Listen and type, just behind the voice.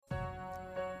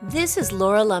This is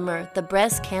Laura Lummer, the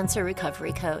Breast Cancer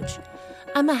Recovery Coach.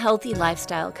 I'm a healthy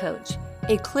lifestyle coach,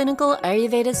 a clinical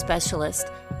Ayurveda specialist,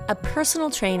 a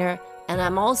personal trainer, and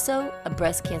I'm also a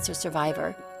breast cancer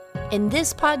survivor. In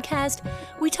this podcast,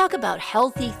 we talk about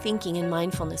healthy thinking and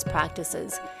mindfulness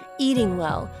practices, eating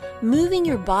well, moving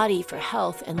your body for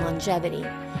health and longevity,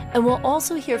 and we'll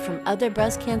also hear from other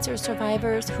breast cancer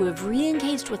survivors who have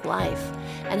re-engaged with life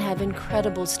and have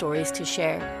incredible stories to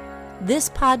share.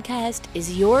 This podcast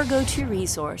is your go-to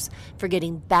resource for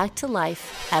getting back to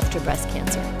life after breast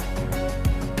cancer.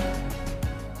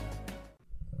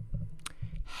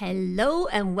 Hello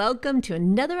and welcome to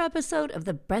another episode of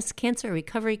the Breast Cancer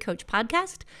Recovery Coach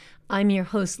podcast. I'm your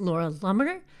host, Laura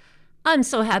Lummer. I'm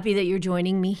so happy that you're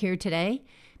joining me here today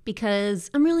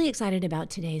because I'm really excited about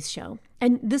today's show.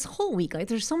 And this whole week,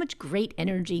 there's so much great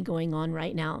energy going on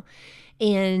right now.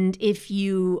 And if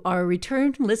you are a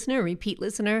return listener, repeat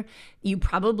listener, you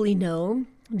probably know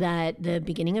that the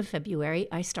beginning of February,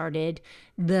 I started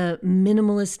the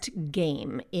Minimalist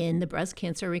Game in the Breast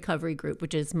Cancer Recovery Group,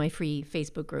 which is my free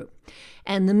Facebook group.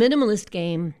 And the Minimalist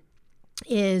Game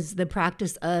is the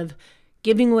practice of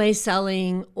giving away,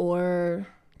 selling, or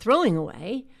throwing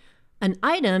away an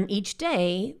item each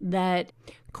day that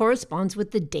corresponds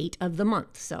with the date of the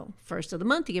month. So first of the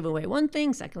month, you give away one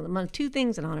thing, second of the month, two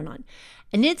things, and on and on.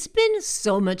 And it's been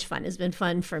so much fun. It's been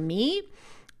fun for me.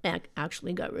 I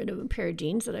actually got rid of a pair of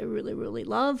jeans that I really, really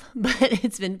love, but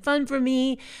it's been fun for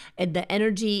me. And the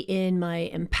energy in my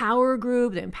Empower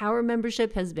group, the Empower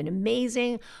membership has been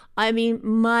amazing. I mean,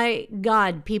 my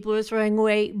God, people are throwing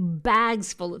away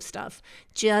bags full of stuff.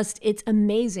 It's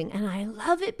amazing. And I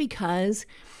love it because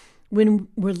when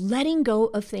we're letting go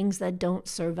of things that don't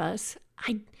serve us,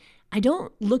 I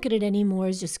don't look at it anymore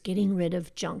as just getting rid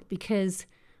of junk because,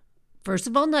 first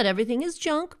of all, not everything is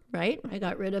junk, right? I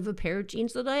got rid of a pair of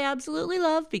jeans that I absolutely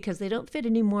love because they don't fit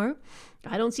anymore.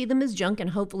 I don't see them as junk,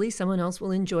 and hopefully someone else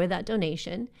will enjoy that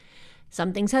donation.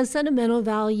 Some things have sentimental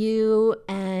value,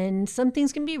 and some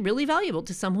things can be really valuable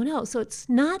to someone else. So it's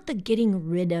not the getting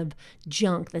rid of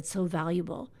junk that's so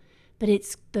valuable, but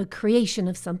it's the creation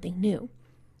of something new.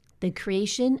 The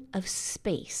creation of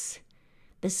space,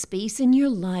 the space in your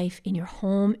life, in your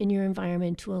home, in your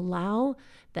environment to allow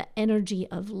the energy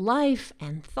of life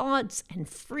and thoughts and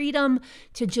freedom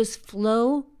to just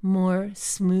flow more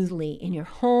smoothly in your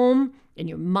home, in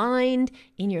your mind,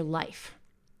 in your life.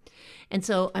 And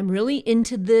so I'm really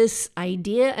into this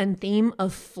idea and theme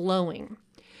of flowing.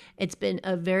 It's been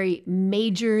a very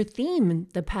major theme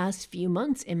the past few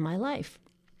months in my life.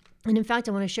 And in fact,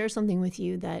 I want to share something with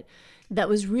you that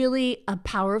was really a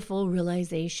powerful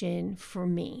realization for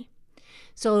me.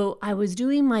 So I was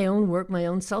doing my own work, my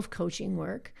own self-coaching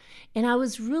work, and I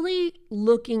was really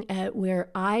looking at where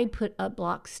I put up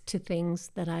blocks to things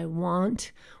that I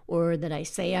want or that I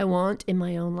say I want in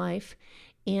my own life.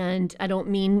 And I don't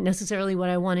mean necessarily what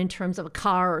I want in terms of a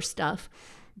car or stuff,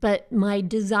 but my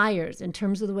desires in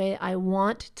terms of the way I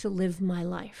want to live my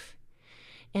life.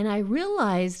 And I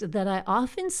realized that I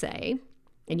often say,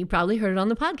 and you probably heard it on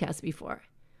the podcast before,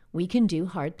 we can do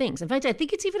hard things. In fact, I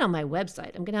think it's even on my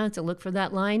website. I'm going to have to look for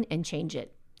that line and change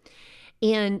it.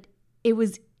 And it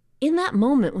was in that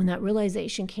moment when that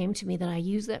realization came to me that I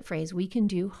used that phrase, we can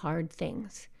do hard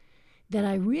things, that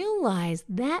I realized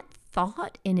that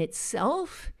thought in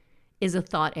itself is a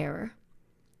thought error.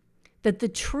 That the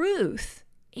truth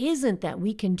isn't that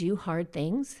we can do hard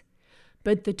things,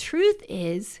 but the truth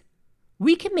is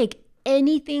we can make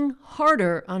anything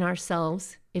harder on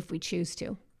ourselves if we choose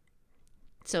to.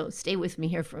 So stay with me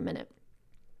here for a minute.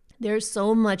 There's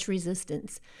so much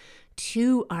resistance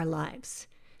to our lives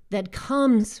that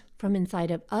comes from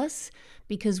inside of us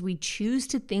because we choose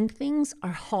to think things are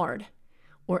hard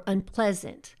or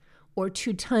unpleasant or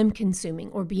too time-consuming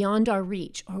or beyond our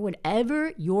reach or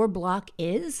whatever your block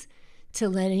is to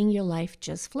letting your life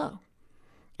just flow.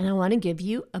 And I want to give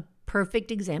you a perfect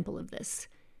example of this.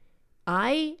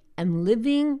 I am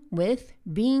living with,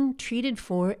 being treated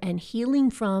for, and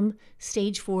healing from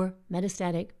stage 4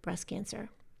 metastatic breast cancer.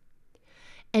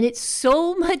 And it's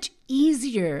so much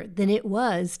easier than it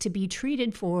was to be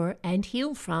treated for and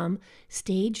heal from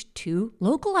stage 2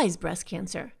 localized breast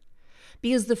cancer.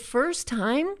 Because the first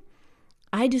time,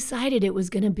 I decided it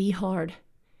was going to be hard.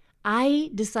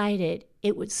 I decided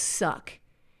it would suck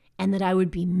and that I would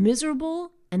be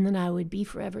miserable and that I would be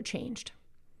forever changed.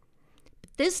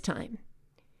 This time,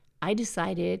 I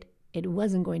decided it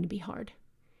wasn't going to be hard.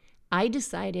 I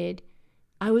decided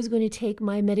I was going to take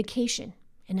my medication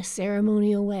in a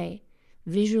ceremonial way,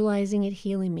 visualizing it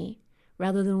healing me,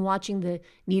 rather than watching the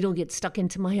needle get stuck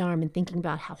into my arm and thinking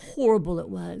about how horrible it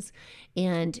was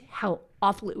and how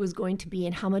awful it was going to be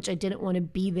and how much I didn't want to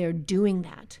be there doing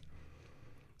that.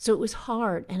 So it was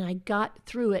hard, and I got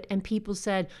through it, and people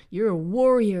said, you're a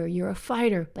warrior, you're a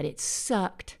fighter, but it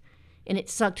sucked. And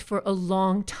it sucked for a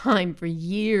long time, for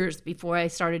years before I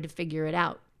started to figure it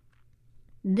out.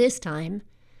 This time,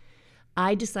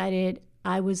 I decided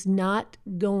I was not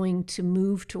going to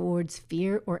move towards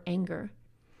fear or anger.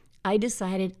 I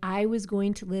decided I was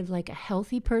going to live like a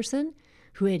healthy person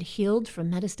who had healed from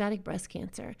metastatic breast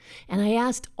cancer. And I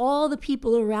asked all the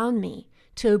people around me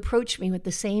to approach me with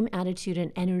the same attitude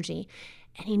and energy.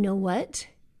 And you know what?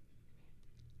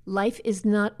 Life is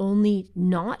not only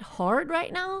not hard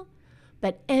right now,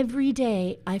 but every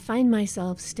day I find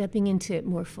myself stepping into it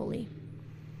more fully.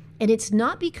 And it's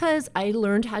not because I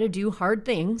learned how to do hard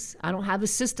things. I don't have a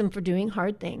system for doing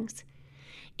hard things.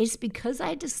 It's because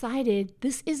I decided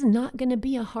this is not going to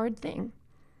be a hard thing.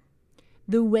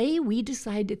 The way we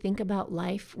decide to think about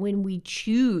life when we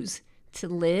choose to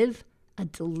live a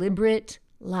deliberate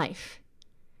life,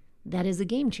 that is a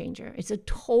game changer. It's a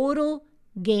total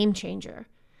game changer.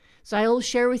 So I'll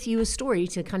share with you a story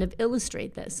to kind of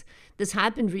illustrate this. This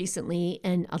happened recently,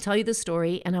 and I'll tell you the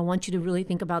story, and I want you to really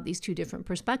think about these two different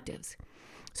perspectives.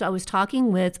 So I was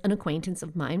talking with an acquaintance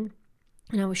of mine,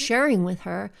 and I was sharing with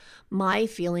her my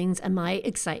feelings and my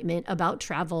excitement about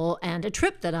travel and a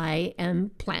trip that I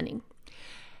am planning.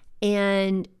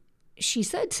 And she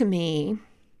said to me,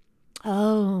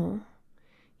 oh,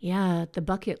 yeah, the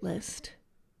bucket list.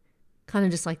 Kind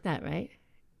of just like that, right?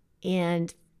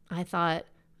 And I thought,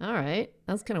 all right,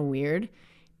 that's kind of weird.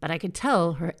 But I could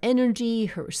tell her energy,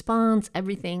 her response,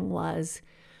 everything was,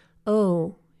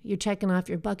 oh, you're checking off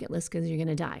your bucket list because you're going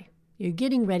to die. You're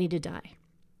getting ready to die.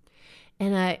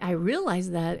 And I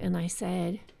realized that, and I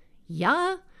said,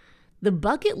 yeah, the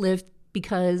bucket list,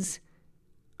 because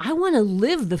I want to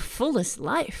live the fullest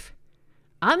life.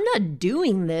 I'm not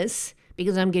doing this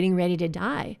because I'm getting ready to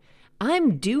die.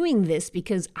 I'm doing this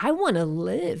because I want to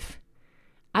live.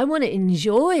 I want to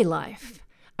enjoy life.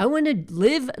 I want to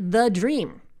live the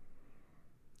dream.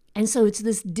 And so it's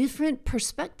this different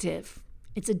perspective.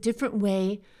 It's a different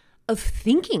way of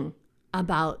thinking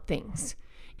about things.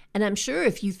 And I'm sure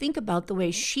if you think about the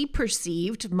way she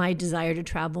perceived my desire to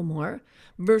travel more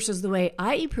versus the way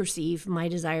I perceive my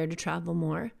desire to travel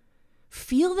more,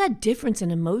 feel that difference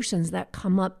in emotions that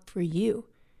come up for you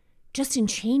just in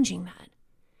changing that.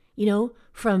 You know,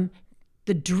 from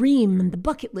the dream and the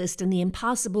bucket list and the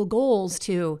impossible goals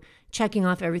to checking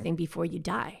off everything before you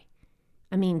die.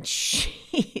 I mean,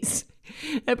 jeez,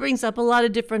 that brings up a lot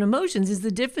of different emotions. Is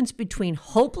the difference between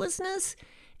hopelessness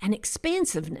and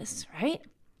expansiveness, right?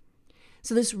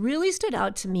 So this really stood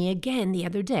out to me again the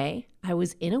other day. I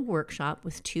was in a workshop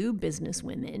with two business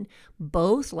women,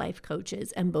 both life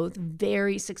coaches and both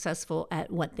very successful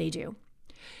at what they do.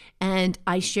 And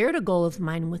I shared a goal of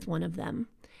mine with one of them.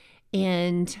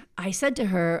 And I said to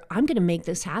her, I'm going to make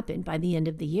this happen by the end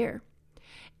of the year.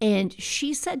 And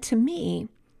she said to me,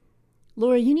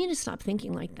 Laura, you need to stop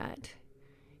thinking like that.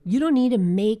 You don't need to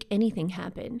make anything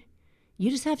happen. You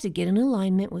just have to get in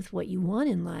alignment with what you want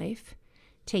in life,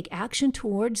 take action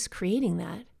towards creating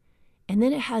that, and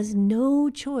then it has no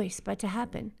choice but to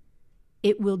happen.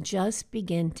 It will just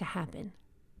begin to happen.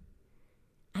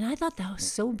 And I thought that was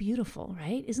so beautiful,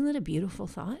 right? Isn't that a beautiful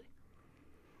thought?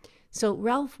 So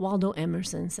Ralph Waldo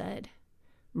Emerson said,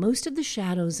 most of the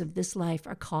shadows of this life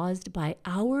are caused by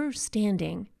our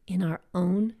standing in our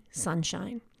own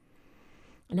sunshine.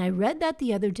 And I read that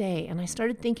the other day, and I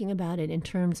started thinking about it in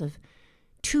terms of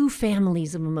two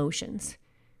families of emotions,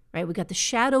 right? We've got the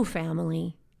shadow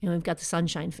family, and we've got the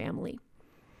sunshine family.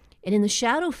 And in the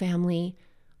shadow family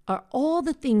are all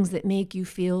the things that make you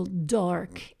feel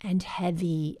dark and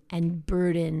heavy and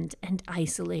burdened and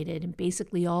isolated, and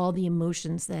basically all the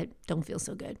emotions that don't feel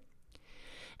so good.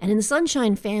 And in the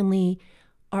sunshine family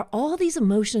are all these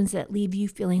emotions that leave you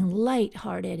feeling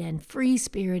lighthearted and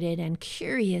free-spirited and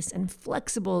curious and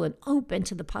flexible and open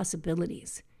to the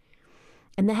possibilities.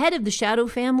 And the head of the shadow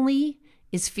family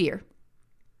is fear.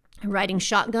 And riding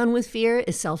shotgun with fear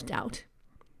is self-doubt.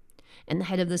 And the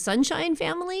head of the sunshine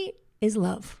family is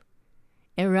love.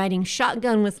 And riding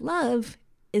shotgun with love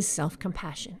is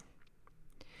self-compassion.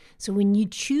 So when you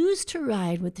choose to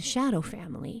ride with the shadow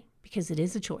family, because it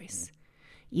is a choice,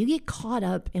 you get caught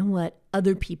up in what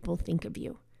other people think of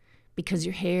you because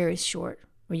your hair is short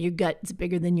or your gut is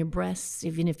bigger than your breasts,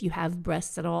 even if you have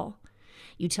breasts at all.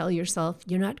 You tell yourself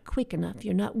you're not quick enough,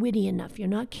 you're not witty enough, you're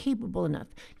not capable enough,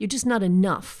 you're just not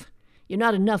enough. You're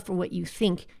not enough for what you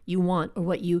think you want or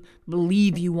what you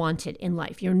believe you wanted in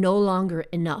life. You're no longer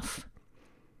enough.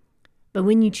 But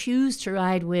when you choose to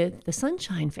ride with the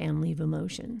sunshine family of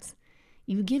emotions,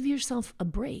 You give yourself a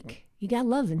break. You got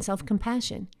love and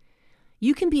self-compassion.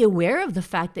 You can be aware of the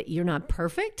fact that you're not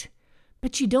perfect,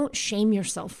 but you don't shame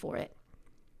yourself for it.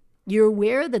 You're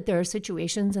aware that there are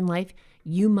situations in life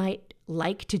you might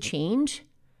like to change,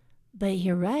 but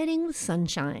you're riding with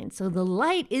sunshine. So the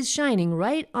light is shining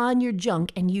right on your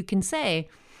junk, and you can say,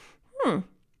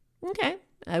 okay,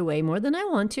 I weigh more than I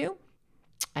want to.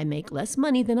 I make less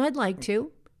money than I'd like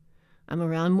to. I'm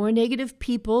around more negative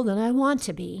people than I want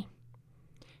to be.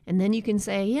 And then you can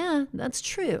say, yeah, that's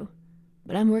true,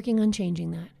 but I'm working on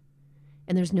changing that.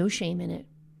 And there's no shame in it.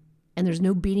 And there's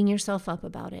no beating yourself up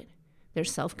about it.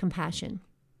 There's self-compassion.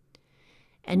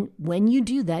 And when you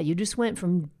do that, you just went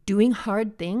from doing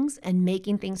hard things and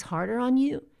making things harder on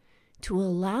you to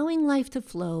allowing life to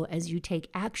flow as you take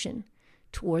action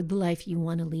toward the life you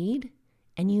want to lead,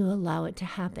 and you allow it to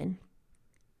happen.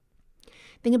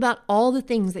 Think about all the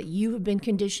things that you have been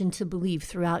conditioned to believe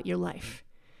throughout your life.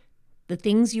 The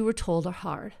things you were told are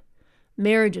hard.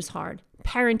 Marriage is hard.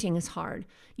 Parenting is hard.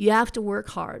 You have to work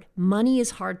hard. Money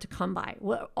is hard to come by.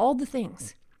 All the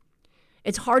things.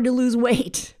 It's hard to lose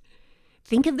weight.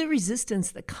 Think of the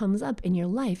resistance that comes up in your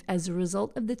life as a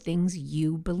result of the things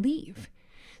you believe.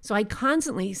 So I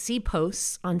constantly see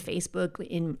posts on Facebook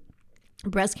in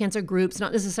breast cancer groups,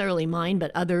 not necessarily mine,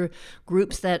 but other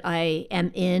groups that I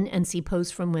am in, and see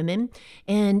posts from women,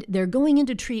 and they're going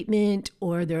into treatment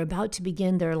or they're about to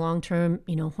begin their long-term,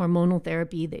 hormonal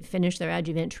therapy. They finish their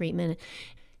adjuvant treatment,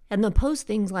 and they'll post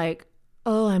things like,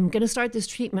 oh, I'm going to start this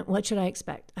treatment. What should I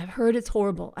expect? I've heard it's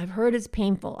horrible. I've heard it's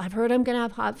painful. I've heard I'm going to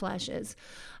have hot flashes.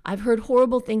 I've heard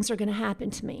horrible things are going to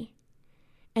happen to me.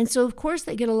 And so, of course,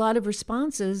 they get a lot of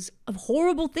responses of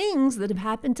horrible things that have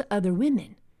happened to other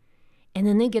women. And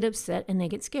then they get upset and they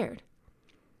get scared.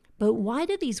 But why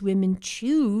do these women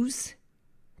choose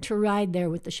to ride there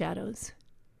with the shadows?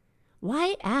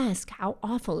 Why ask how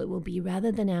awful it will be rather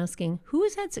than asking, who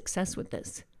has had success with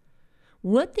this?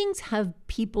 What things have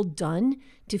people done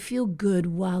to feel good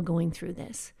while going through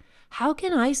this? How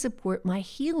can I support my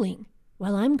healing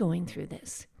while I'm going through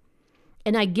this?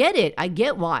 And I get it. I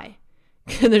get why.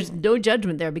 There's no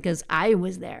judgment there because I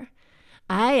was there.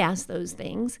 I asked those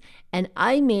things, and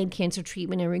I made cancer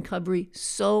treatment and recovery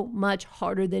so much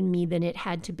harder than it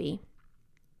had to be.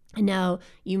 And now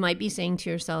you might be saying to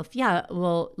yourself, yeah,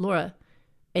 well, Laura,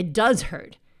 it does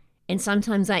hurt. And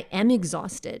sometimes I am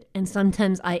exhausted, and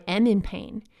sometimes I am in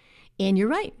pain. And you're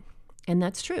right. And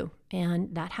that's true.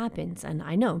 And that happens. And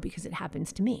I know because it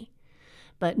happens to me.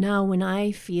 But now when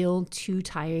I feel too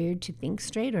tired to think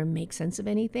straight or make sense of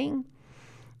anything,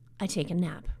 I take a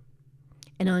nap.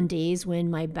 And on days when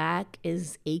my back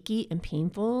is achy and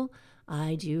painful,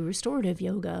 I do restorative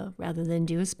yoga rather than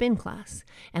do a spin class.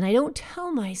 And I don't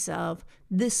tell myself,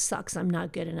 this sucks, I'm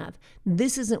not good enough.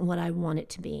 This isn't what I want it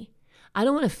to be. I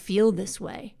don't want to feel this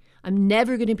way. I'm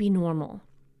never going to be normal.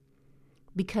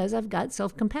 Because I've got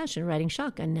self-compassion riding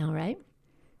shotgun now, right?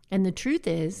 And the truth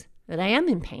is that I am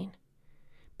in pain.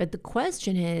 But the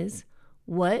question is,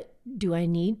 what do I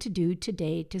need to do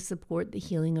today to support the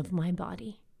healing of my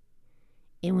body?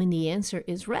 And when the answer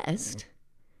is rest,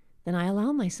 then I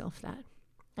allow myself that.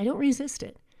 I don't resist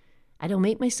it. I don't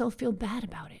make myself feel bad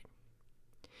about it.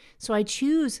 So I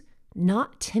choose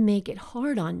not to make it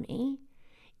hard on me,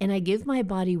 and I give my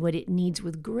body what it needs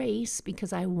with grace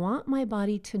because I want my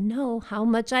body to know how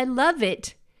much I love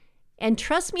it. And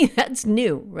trust me, that's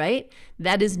new, right?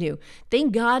 That is new.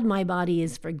 Thank God my body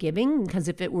is forgiving, because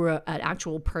if it were an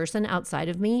actual person outside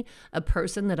of me, a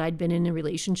person that I'd been in a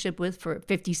relationship with for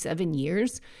 57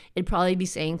 years, it'd probably be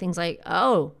saying things like,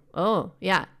 oh,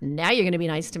 yeah, now you're going to be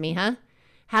nice to me, huh?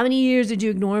 How many years did you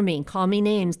ignore me, call me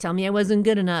names, tell me I wasn't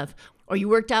good enough? Or you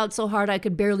worked out so hard I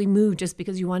could barely move just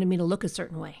because you wanted me to look a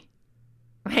certain way.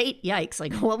 Right? Yikes.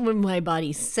 Like, what would my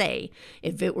body say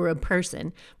if it were a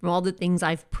person from all the things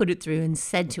I've put it through and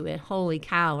said to it, holy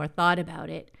cow, or thought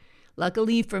about it?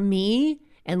 Luckily for me,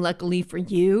 and luckily for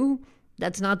you,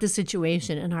 that's not the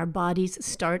situation. And our bodies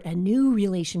start a new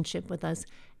relationship with us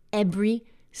every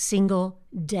single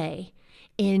day.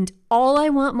 And all I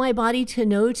want my body to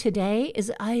know today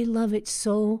is I love it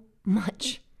so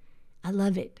much. I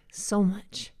love it so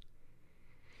much.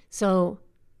 So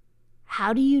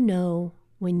how do you know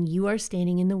when you are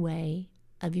standing in the way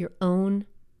of your own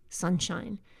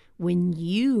sunshine, when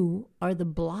you are the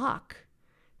block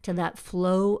to that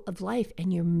flow of life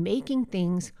and you're making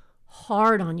things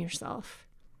hard on yourself?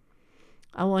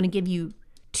 I want to give you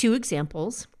 2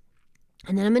 examples,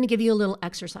 and then I'm going to give you a little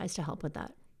exercise to help with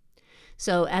that.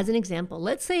 So as an example,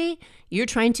 let's say you're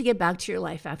trying to get back to your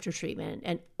life after treatment,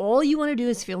 and all you want to do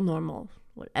is feel normal,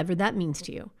 whatever that means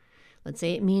to you. Let's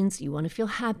say it means you want to feel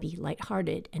happy,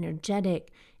 lighthearted,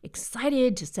 energetic,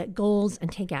 excited to set goals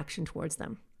and take action towards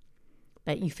them.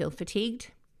 But you feel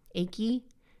fatigued, achy,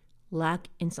 lack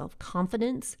in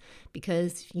self-confidence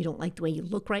because you don't like the way you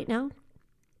look right now,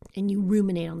 and you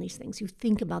ruminate on these things. You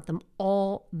think about them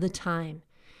all the time,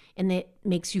 and that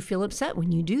makes you feel upset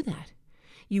when you do that.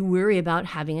 You worry about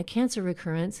having a cancer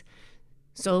recurrence,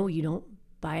 so you don't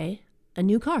buy a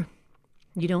new car.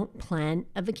 You don't plan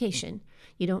a vacation.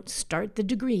 You don't start the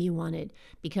degree you wanted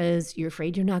because you're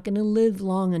afraid you're not going to live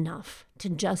long enough to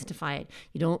justify it.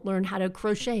 You don't learn how to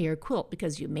crochet or quilt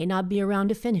because you may not be around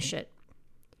to finish it.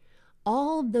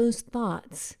 All of those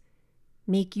thoughts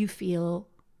make you feel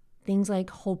things like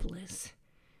hopeless,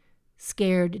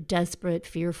 scared, desperate,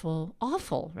 fearful,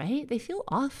 awful, right? They feel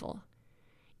awful.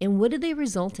 And what do they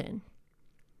result in?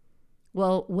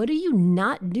 Well, what are you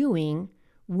not doing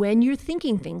when you're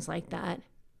thinking things like that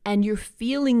and you're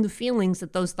feeling the feelings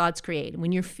that those thoughts create?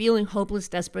 When you're feeling hopeless,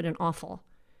 desperate, and awful,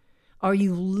 are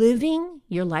you living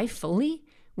your life fully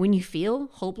when you feel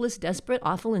hopeless, desperate,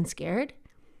 awful, and scared?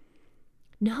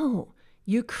 No,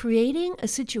 you're creating a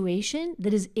situation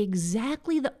that is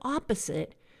exactly the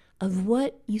opposite of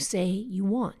what you say you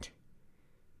want.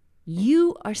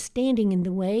 You are standing in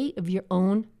the way of your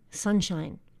own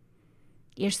sunshine.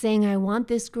 You're saying, I want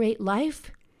this great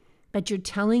life, but you're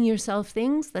telling yourself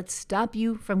things that stop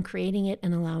you from creating it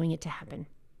and allowing it to happen.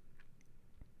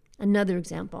 Another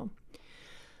example.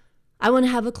 I want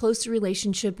to have a closer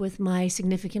relationship with my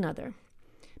significant other.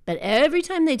 But every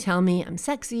time they tell me I'm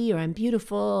sexy or I'm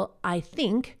beautiful, I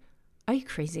think, are you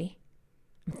crazy?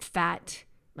 I'm fat,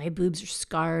 my boobs are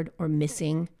scarred or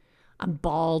missing, I'm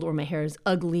bald or my hair is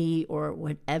ugly or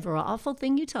whatever awful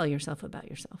thing you tell yourself about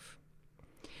yourself.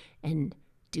 And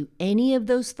do any of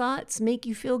those thoughts make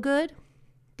you feel good?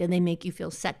 Do they make you feel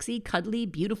sexy, cuddly,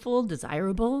 beautiful,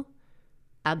 desirable?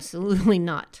 Absolutely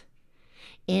not.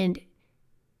 And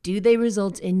do they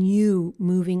result in you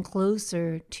moving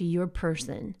closer to your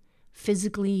person,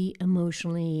 physically,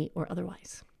 emotionally, or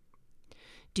otherwise?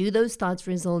 Do those thoughts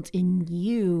result in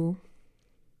you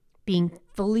being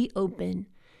fully open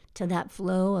to that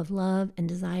flow of love and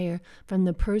desire from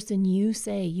the person you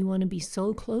say you want to be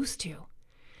so close to?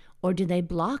 Or do they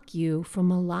block you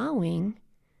from allowing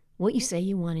what you say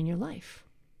you want in your life?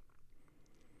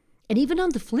 And even on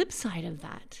the flip side of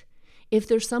that, if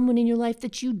there's someone in your life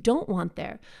that you don't want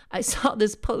there. I saw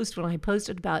this post when I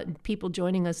posted about people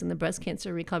joining us in the breast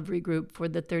cancer recovery group for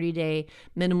the 30-day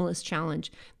minimalist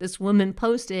challenge. This woman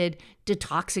posted, do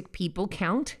toxic people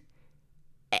count?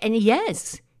 And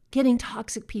yes, getting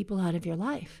toxic people out of your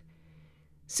life.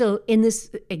 So in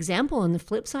this example, on the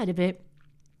flip side of it,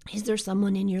 is there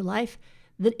someone in your life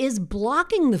that is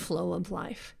blocking the flow of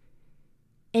life?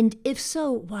 And if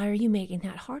so, why are you making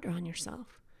that harder on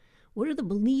yourself? What are the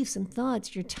beliefs and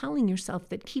thoughts you're telling yourself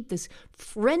that keep this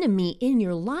frenemy in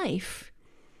your life,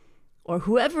 or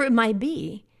whoever it might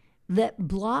be, that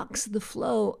blocks the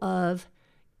flow of,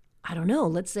 I don't know,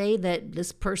 let's say that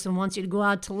this person wants you to go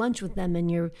out to lunch with them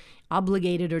and you're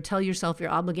obligated, or tell yourself you're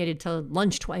obligated to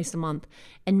lunch twice a month.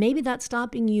 And maybe that's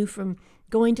stopping you from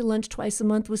going to lunch twice a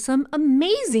month with some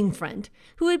amazing friend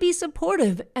who would be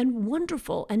supportive and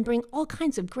wonderful and bring all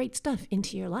kinds of great stuff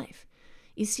into your life.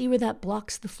 You see where that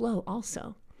blocks the flow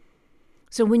also.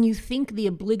 So when you think the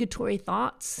obligatory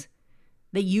thoughts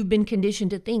that you've been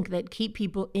conditioned to think that keep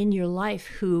people in your life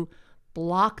who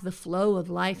block the flow of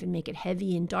life and make it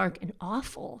heavy and dark and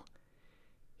awful,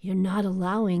 you're not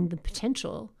allowing the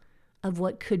potential of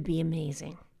what could be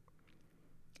amazing.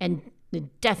 And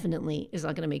it definitely is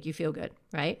not going to make you feel good,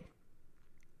 right?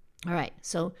 All right,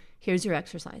 so here's your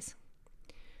exercise.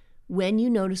 When you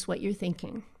notice what you're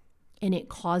thinking, and it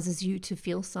causes you to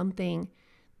feel something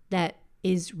that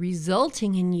is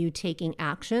resulting in you taking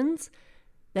actions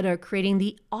that are creating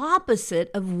the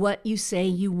opposite of what you say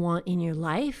you want in your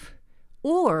life,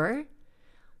 or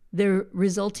they're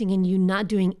resulting in you not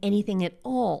doing anything at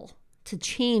all to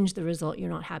change the result you're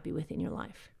not happy with in your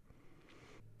life.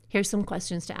 Here's some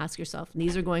questions to ask yourself.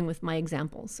 These are going with my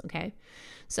examples, okay?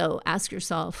 So ask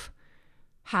yourself,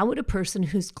 how would a person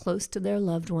who's close to their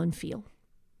loved one feel?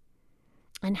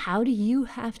 And how do you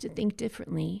have to think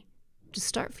differently to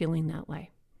start feeling that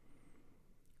way?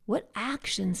 What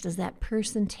actions does that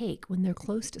person take when they're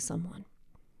close to someone?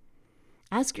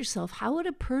 Ask yourself, how would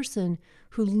a person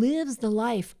who lives the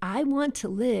life I want to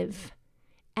live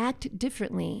act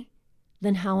differently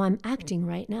than how I'm acting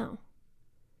right now?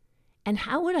 And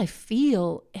how would I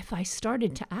feel if I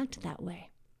started to act that way?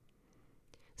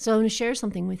 So I'm going to share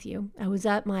something with you. I was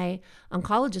at my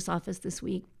oncologist's office this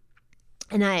week,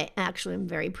 and I actually am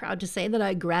very proud to say that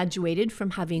I graduated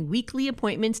from having weekly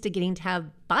appointments to getting to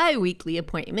have bi-weekly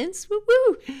appointments.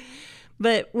 Woo-woo!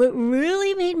 But what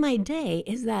really made my day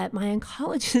is that my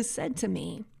oncologist said to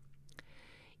me,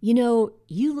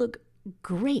 you look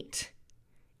great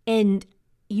and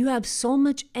you have so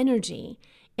much energy.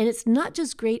 And it's not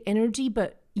just great energy,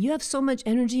 but you have so much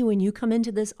energy when you come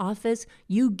into this office,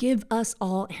 you give us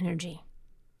all energy.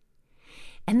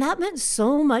 And that meant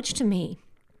so much to me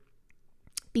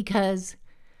because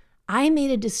I made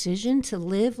a decision to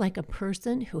live like a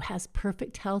person who has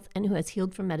perfect health and who has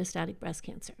healed from metastatic breast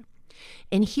cancer.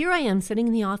 And here I am sitting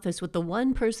in the office with the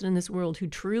one person in this world who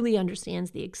truly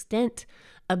understands the extent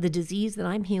of the disease that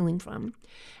I'm healing from.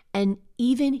 And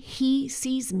even he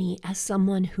sees me as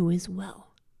someone who is well.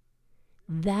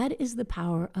 That is the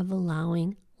power of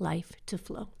allowing life to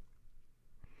flow.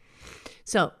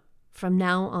 So from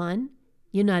now on,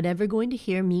 you're not ever going to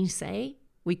hear me say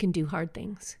we can do hard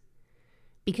things.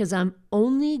 Because I'm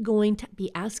only going to be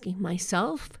asking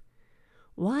myself,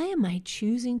 why am I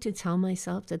choosing to tell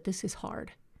myself that this is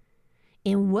hard?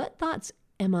 And what thoughts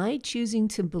am I choosing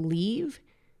to believe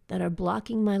that are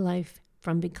blocking my life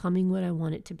from becoming what I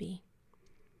want it to be?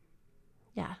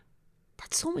 Yeah,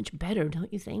 that's so much better,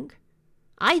 don't you think?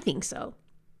 I think so.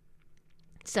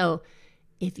 So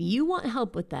if you want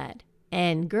help with that,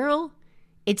 and girl,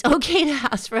 it's okay to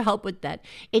ask for help with that.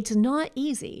 It's not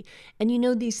easy. And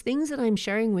these things that I'm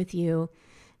sharing with you,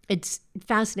 it's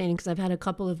fascinating because I've had a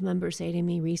couple of members say to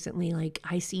me recently, like,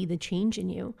 I see the change in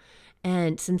you.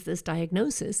 And since this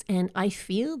diagnosis, and I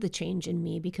feel the change in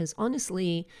me because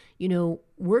honestly,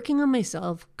 working on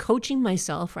myself, coaching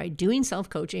myself, right? Doing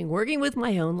self-coaching, working with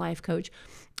my own life coach,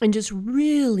 and just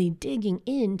really digging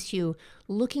into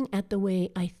looking at the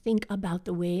way I think about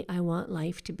the way I want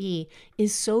life to be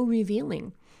is so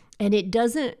revealing. And it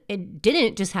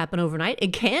didn't just happen overnight.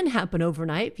 It can happen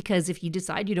overnight because if you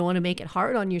decide you don't want to make it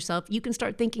hard on yourself, you can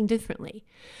start thinking differently.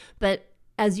 But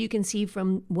as you can see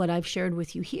from what I've shared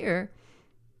with you here,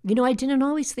 I didn't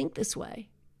always think this way.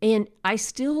 And I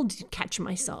still catch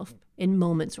myself in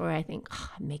moments where I think,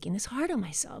 I'm making this hard on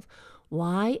myself.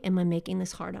 Why am I making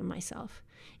this hard on myself?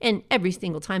 And every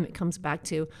single time it comes back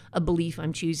to a belief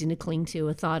I'm choosing to cling to,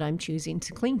 a thought I'm choosing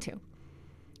to cling to.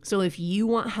 So if you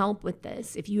want help with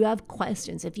this, if you have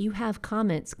questions, if you have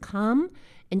comments, come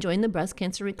and join the Breast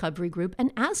Cancer Recovery Group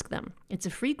and ask them. It's a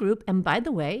free group. And by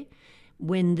the way,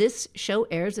 when this show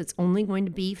airs, it's only going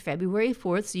to be February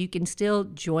 4th, so you can still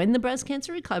join the Breast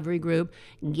Cancer Recovery Group,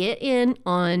 get in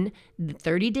on the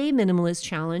 30-day Minimalist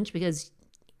Challenge because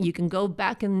you can go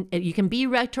back and you can be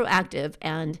retroactive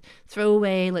and throw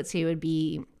away, let's see, it would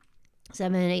be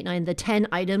 7, 8, 9, the 10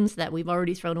 items that we've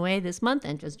already thrown away this month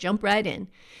and just jump right in.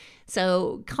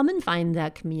 So come and find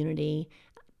that community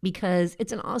because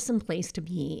it's an awesome place to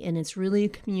be. And it's really a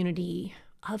community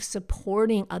of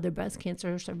supporting other breast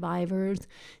cancer survivors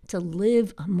to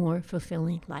live a more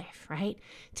fulfilling life, right?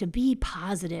 To be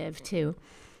positive, to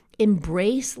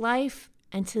embrace life,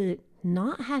 and to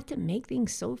not have to make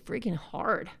things so freaking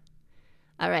hard.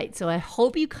 All right, so I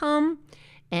hope you come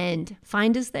and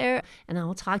find us there, and I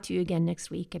will talk to you again next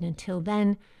week. And until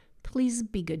then, please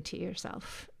be good to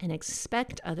yourself and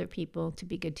expect other people to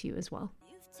be good to you as well.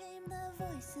 You've tamed the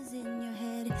voices in your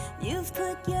head. You've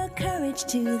put your courage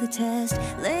to the test.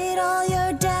 Laid all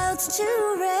your doubts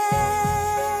to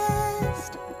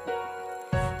rest.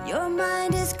 Your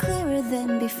mind is clearer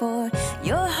than before.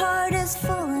 Your heart is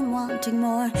full and wanting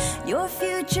more. Your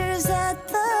future's at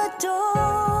the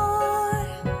door.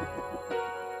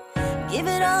 Give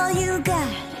it all you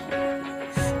got.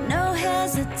 No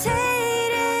hesitating.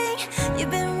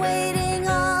 You've been waiting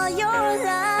all your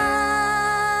life.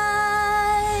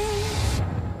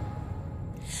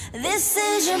 This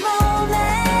is your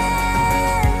moment.